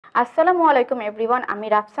আসসালামু আলাইকুম এভরিওয়ান, আমি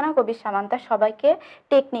রাফসানা কবির সামান্তা সবাইকে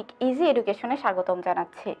টেকনিক ইজি এডুকেশনে স্বাগতম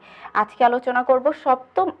জানাচ্ছি। আজকে আলোচনা করব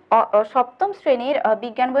সপ্তম শ্রেণীর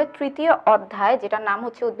বিজ্ঞান বইয়ের তৃতীয় অধ্যায়, যেটার নাম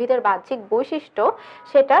হচ্ছে উদ্ভিদের বাহ্যিক বৈশিষ্ট্য,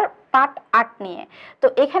 সেটার পার্ট ৮ নিয়ে। তো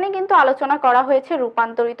এখানে কিন্তু আলোচনা করা হয়েছে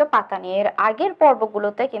রূপান্তরিত পাতা নিয়ে। এর আগের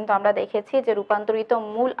পর্বগুলোতে কিন্তু আমরা দেখেছি যে রূপান্তরিত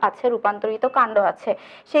মূল আছে, রূপান্তরিত কাণ্ড আছে,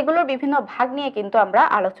 সেগুলোর বিভিন্ন ভাগ নিয়ে কিন্তু আমরা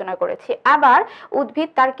আলোচনা করেছি। আবার উদ্ভিদ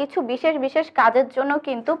তার কিছু বিশেষ বিশেষ কাজের জন্য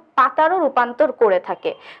কিন্তু পাতারও রূপান্তর করে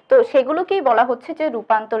থাকে। তো সেগুলোকেই বলা হচ্ছে যে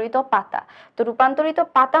রূপান্তরিত পাতা। তো রূপান্তরিত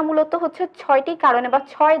পাতা মূলত হচ্ছে ৬টি কারণে বা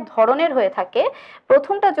 ৬ ধরনের হয়ে থাকে।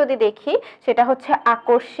 প্রথমটা যদি দেখি, সেটা হচ্ছে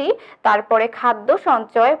আকর্ষী, তারপরে খাদ্য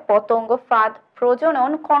সঞ্চয়, পতঙ্গ ফাঁদ,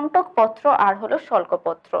 প্রজনন, কণ্টকপত্র আর হলো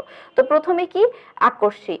শল্কপত্র। তো প্রথমে কি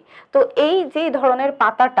আকর্ষী। তো এই যে ধরনের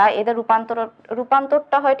পাতাটা, এদের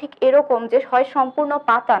রূপান্তরটা হয় ঠিক এরকম, যে হয় সম্পূর্ণ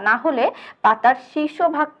পাতা, না হলে পাতার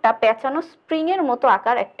শীর্ষভাগটা পেঁচানো স্প্রিং এর মতো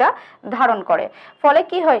আকার একটা ধারণ করে। ফলে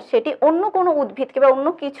কি হয়, সেটি অন্য কোনো উদ্ভিদকে বা অন্য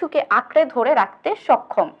কিছুকে আঁকড়ে ধরে রাখতে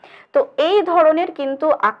সক্ষম। তো এই ধরনের কিন্তু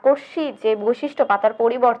আকর্ষী যে বৈশিষ্ট্য, পাতার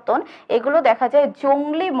পরিবর্তন, এগুলো দেখা যায়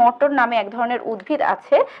জংলি মটর নামে এক ধরনের উদ্ভিদ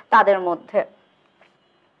আছে তাদের মধ্যে।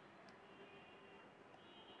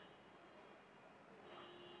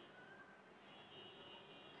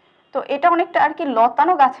 তো এটা অনেকটা আর কি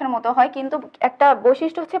লতানো গাছের মতো হয়, কিন্তু একটা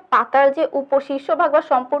বৈশিষ্ট্য হচ্ছে পাতার যে উপশীর্ষভাগ বা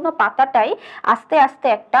সম্পূর্ণ পাতাটাই আস্তে আস্তে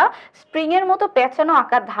একটা স্প্রিং এর মতো পেঁচানো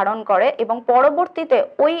আকার ধারণ করে, এবং পরবর্তীতে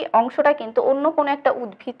ওই অংশটা কিন্তু অন্য কোনো একটা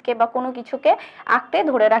উদ্ভিদকে বা কোনো কিছুকে আঁকড়ে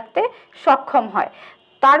ধরে রাখতে সক্ষম হয়।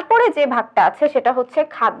 তারপরে যে ভাগটা আছে সেটা হচ্ছে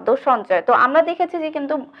খাদ্য সঞ্চয়। তো আমরা দেখেছি যে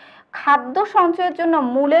কিন্তু খাদ্য সঞ্চয়ের জন্য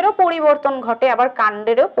মূলেরও পরিবর্তন ঘটে, আবার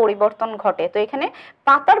কাণ্ডেরও পরিবর্তন ঘটে। তো এখানে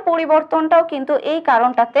পাতার পরিবর্তনটাও কিন্তু এই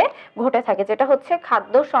কারণটাতে ঘটে থাকে, যেটা হচ্ছে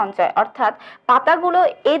খাদ্য সঞ্চয়। অর্থাৎ পাতাগুলো,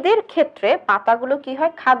 এদের ক্ষেত্রে পাতাগুলো কি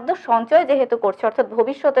হয়, খাদ্য সঞ্চয় যেহেতু করছে, অর্থাৎ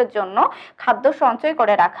ভবিষ্যতের জন্য খাদ্য সঞ্চয়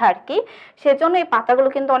করে রাখা আর কি, সেজন্য এই পাতাগুলো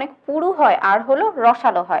কিন্তু অনেক পুরু হয় আর হলো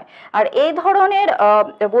রসালো হয়। আর এই ধরনের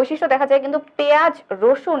বৈশিষ্ট্য দেখা যায় কিন্তু পেঁয়াজ,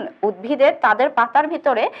 রসুন উদ্ভিদের, তাদের পাতার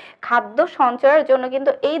ভিতরে খাদ্য সঞ্চয়ের জন্য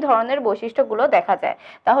কিন্তু এই ধরনের বৈশিষ্ট্যগুলো দেখা যায়।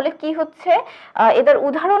 তাহলে কি হচ্ছে, এদের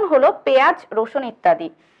উদাহরণ হলো পেঁয়াজ, রসুন ইত্যাদি।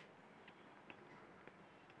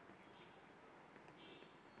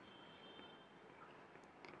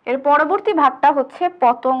 এর পরবর্তী ভাগটা হচ্ছে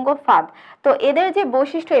পতঙ্গ ফাঁদ। তো এদের যে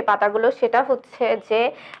বৈশিষ্ট্য এই পাতাগুলো, সেটা হচ্ছে যে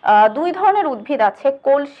দুই ধরনের উদ্ভিদ আছে,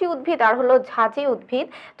 কলসি উদ্ভিদ আর হলো ঝাঁঝি উদ্ভিদ।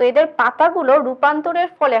 তো এদের পাতাগুলো রূপান্তরের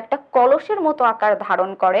ফলে একটা কলসের মতো আকার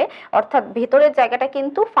ধারণ করে, অর্থাৎ ভেতরের জায়গাটা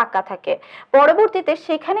কিন্তু ফাঁকা থাকে। পরবর্তীতে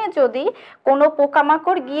সেখানে যদি কোনো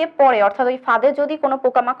পোকামাকড় গিয়ে পড়ে, অর্থাৎ ওই ফাঁদে যদি কোনো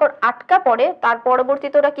পোকামাকড় আটকা পড়ে, তার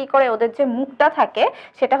পরবর্তীতে ওরা কি করে, ওদের যে মুখটা থাকে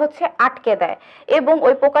সেটা হচ্ছে আটকে দেয়, এবং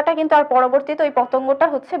ওই পোকাটা কিন্তু আর পরবর্তীতে ওই পতঙ্গটা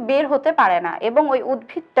হচ্ছে বের হতে পারে না, এবং ওই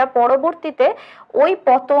উদ্ভিদটা পরবর্তীতে ওই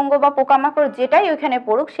পতঙ্গ বা পোকামাকড় যেটাই ওইখানে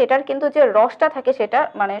পড়ুক, সেটার কিন্তু যে রসটা থাকে সেটা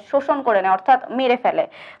মানে শোষণ করে নেয়, অর্থাৎ মেরে ফেলে।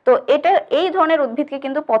 তো এটা, এই ধরনের উদ্ভিদকে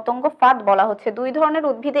কিন্তু পতঙ্গ ফাঁদ বলা হচ্ছে। দুই ধরনের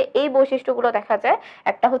উদ্ভিদে এই বৈশিষ্ট্যগুলো দেখা যায়,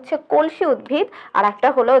 একটা হচ্ছে কলসি উদ্ভিদ আর একটা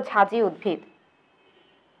হলো ঝাঁঝি উদ্ভিদ।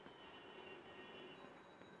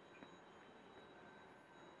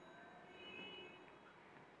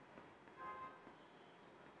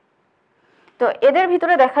 তো এদের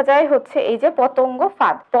ভিতরে দেখা যায় হচ্ছে এই যে পতঙ্গ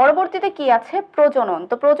ফাঁদ। পরবর্তীতে কি আছে, প্রজনন।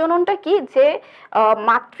 তো প্রজননটা কি, যে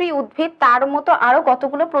মাতৃ উদ্ভিদ তার মতো আরো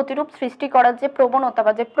কতগুলো প্রতিরূপ সৃষ্টি করার যে প্রবণতা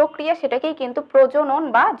বা যে প্রক্রিয়া, সেটাকেই কিন্তু প্রজনন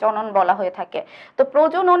বা জনন বলা হয়ে থাকে। তো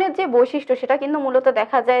প্রজননের যে বৈশিষ্ট্য, সেটা কিন্তু মূলত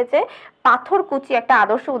দেখা যায় যে পাথরকুচি একটা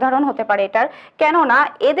আদর্শ উদাহরণ হতে পারে এটার। কেননা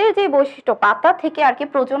এদের যে বৈশিষ্ট্য, পাতা থেকে আর কি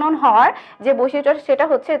প্রজনন হওয়ার যে বৈশিষ্ট্য, সেটা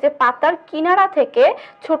হচ্ছে যে পাতার কিনারা থেকে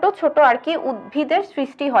ছোট ছোট আর কি উদ্ভিদের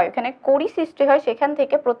সৃষ্টি হয়, ওখানে কড়ি সৃষ্টি হয়, সেখান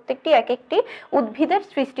থেকে প্রত্যেকটি এক একটি উদ্ভিদের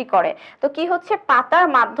সৃষ্টি করে। তো কি হচ্ছে, পাতার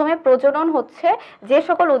মাধ্যমে প্রজনন হচ্ছে যে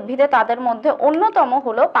সকল উদ্ভিদে, তাদের মধ্যে অন্যতম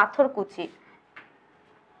হলো পাথরকুচি।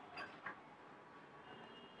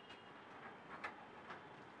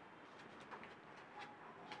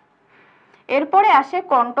 এরপরে আসে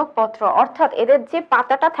কণ্টকপত্র, অর্থাৎ এদের যে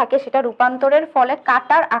পাতাটা থাকে সেটা রূপান্তরের ফলে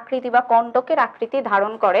কাটার আকৃতি বা কণ্টকের আকৃতি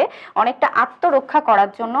ধারণ করে, অনেকটা আত্মরক্ষা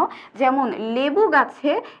করার জন্য। যেমন লেবু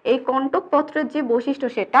গাছে এই কণ্টকপত্রের যে বৈশিষ্ট্য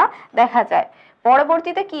সেটা দেখা যায়।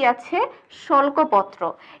 পরবর্তীতে কি আছে, শল্কপত্র।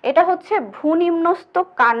 এটা হচ্ছে ভূনিম্নস্থ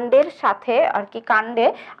কাণ্ডের সাথে আর কি, কাণ্ডে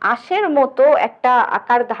আঁশের মতো একটা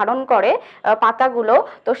আকার ধারণ করে পাতাগুলো।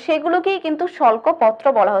 তো সেগুলোকেই কিন্তু শল্কপত্র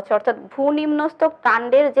বলা হচ্ছে, অর্থাৎ ভূনিম্নস্থ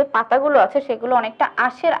কাণ্ডের যে পাতাগুলো আছে সেগুলো অনেকটা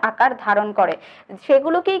আঁশের আকার ধারণ করে,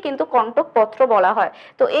 সেগুলোকেই কিন্তু কণ্টকপত্র বলা হয়।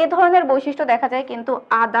 তো এই ধরনের বৈশিষ্ট্য দেখা যায় কিন্তু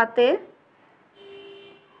আদাতে,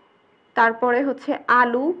 তারপরে হচ্ছে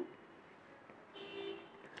আলু,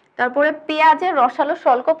 তারপরে পেঁয়াজের রসালো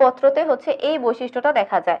স্বল্পপত্রতে হচ্ছে এই বৈশিষ্ট্যটা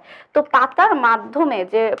দেখা যায়। তো পাতার মাধ্যমে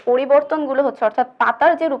যে পরিবর্তনগুলো হচ্ছে, অর্থাৎ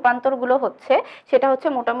পাতার যে রূপান্তরগুলো হচ্ছে, সেটা হচ্ছে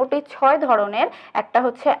মোটামুটি 6 ধরনের। একটা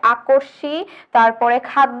হচ্ছে আকর্ষী, তারপরে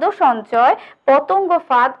খাদ্য সঞ্চয়, পতঙ্গ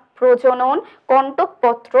ফাঁদ, প্রজনন,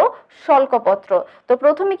 কণ্টকপত্র, শল্কপত্র। তো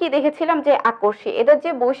প্রথমে কি দেখেছিলাম যে আকর্ষী, এদের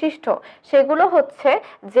যে বৈশিষ্ট্য সেগুলো হচ্ছে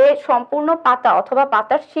যে সম্পূর্ণ পাতা অথবা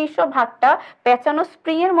পাতার শীর্ষ ভাগটা পেঁচানো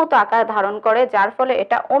স্প্রিং এর মতো আকার ধারণ করে, যার ফলে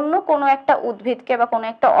এটা অন্য কোনো একটা উদ্ভিদকে বা কোনো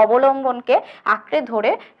একটা অবলম্বনকে আঁকড়ে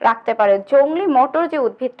ধরে রাখতে পারে। জংলি মটর যে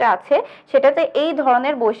উদ্ভিদটা আছে সেটাতে এই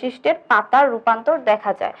ধরনের বৈশিষ্ট্যের পাতার রূপান্তর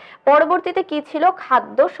দেখা যায়। পরবর্তীতে কি ছিল?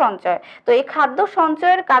 খাদ্য সঞ্চয়। তো এই খাদ্য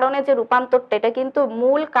সঞ্চয়ের কারণে যে রূপান্তরটা, এটা কিন্তু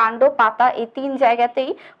মূল, কাণ্ড, পাতা এই 3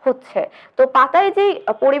 জায়গাতেই হচ্ছে। তো পাতায় যে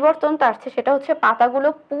পরিবর্তনটা আসছে সেটা হচ্ছে পাতাগুলো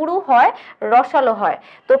পুরু হয়, রসালো হয়।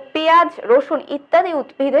 তো পেঁয়াজ, রসুন ইত্যাদি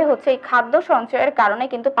উদ্ভিদে হচ্ছে এই খাদ্য সঞ্চয়ের কারণে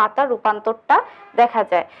কিন্তু পাতার রূপান্তরটা দেখা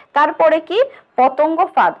যায়। তারপরে কি? পতঙ্গ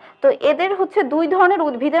ফাঁদ। তো এদের হচ্ছে 2 ধরনের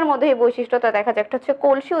উদ্ভিদের মধ্যে এই বৈশিষ্ট্যটা দেখা যায়, একটা হচ্ছে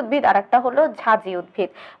কলসি উদ্ভিদ আর একটা হলো ঝাঁঝি উদ্ভিদ।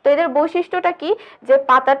 তো এদের বৈশিষ্ট্যটা কি? যে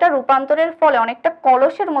পাতাটা রূপান্তরের ফলে অনেকটা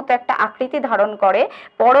কলসের মতো একটা আকৃতি ধারণ করে।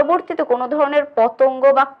 পরবর্তীতে কোনো ধরনের পতঙ্গ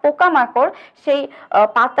বা পোকামাকড় সেই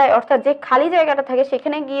পাতায়, অর্থাৎ যে খালি জায়গাটা থাকে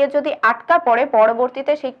সেখানে গিয়ে যদি আটকা পড়ে,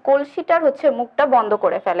 পরবর্তীতে সেই কলসিটার হচ্ছে মুখটা বন্ধ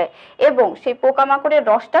করে ফেলে এবং সেই পোকামাকড়ের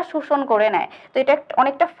রসটা শোষণ করে নেয়। তো এটা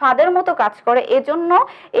অনেকটা ফাঁদের মতো কাজ করে, এজন্য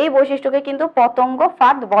এই বৈশিষ্ট্যকে কিন্তু পতঙ্গ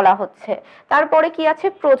ফাঁদ বলা হচ্ছে। তারপরে কি আছে?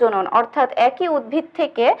 প্রজনন, অর্থাৎ একই উদ্ভিদ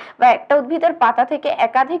থেকে বা একটা উদ্ভিদের পাতা থেকে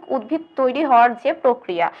একাধিক উদ্ভিদ তৈরি হওয়ার যে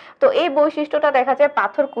প্রক্রিয়া। তো এই বৈশিষ্ট্যটা দেখা যায়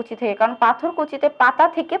পাথরকুচি থেকে, কারণ পাথরকুচিতে পাতা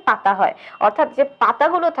থেকে পাতা হয়, অর্থাৎ যে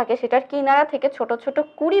পাতাগুলো থাকে সেটার কিনারা থেকে ছোট ছোট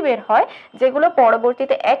কুঁড়ি বের হয়, যেগুলো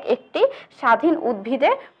পরবর্তীতে একটি স্বাধীন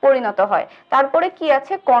উদ্ভিদে পরিণত হয়। তারপরে কি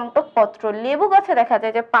আছে? কণ্টকপত্র। লেবু গাছে দেখা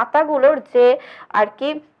যায় যে পাতাগুলোর যে আর কি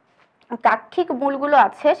কাক্ষিক মূলগুলো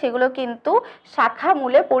আছে সেগুলো কিন্তু শাখা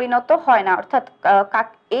মূলে পরিণত হয় না, অর্থাৎ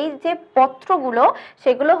এই যে পত্রগুলো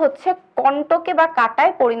সেগুলো হচ্ছে কণ্টকে বা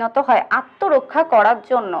কাঁটায় পরিণত হয় আত্মরক্ষা করার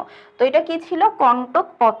জন্য। তো এটা কি ছিল? কণ্টক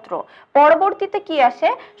পত্র। পরবর্তীতে কি আসে?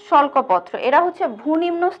 শল্কপত্র। এরা হচ্ছে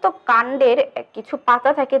ভূনিম্নস্থ কাণ্ডের কিছু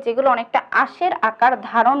পাতা থাকে যেগুলো অনেকটা আঁশের আকার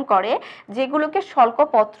ধারণ করে, যেগুলোকে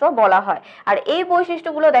শল্কপত্র বলা হয়। আর এই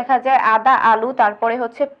বৈশিষ্ট্যগুলো দেখা যায় আদা, আলু, তারপরে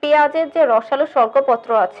হচ্ছে পেঁয়াজের যে রসালো শল্কপত্র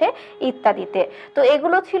আছে ইত্যাদিতে। তো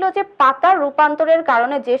এগুলো ছিল যে পাতার রূপান্তরের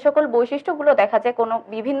কারণে যে সকল বৈশিষ্ট্যগুলো দেখা যায় কোনো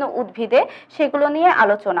বিভিন্ন উদ্ভিদে, সেগুলো নিয়ে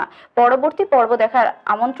আলোচনা। পরবর্তী পর্ব দেখার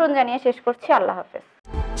আমন্ত্রণ জানিয়ে শেষ করছি। আল্লাহ হাফেজ।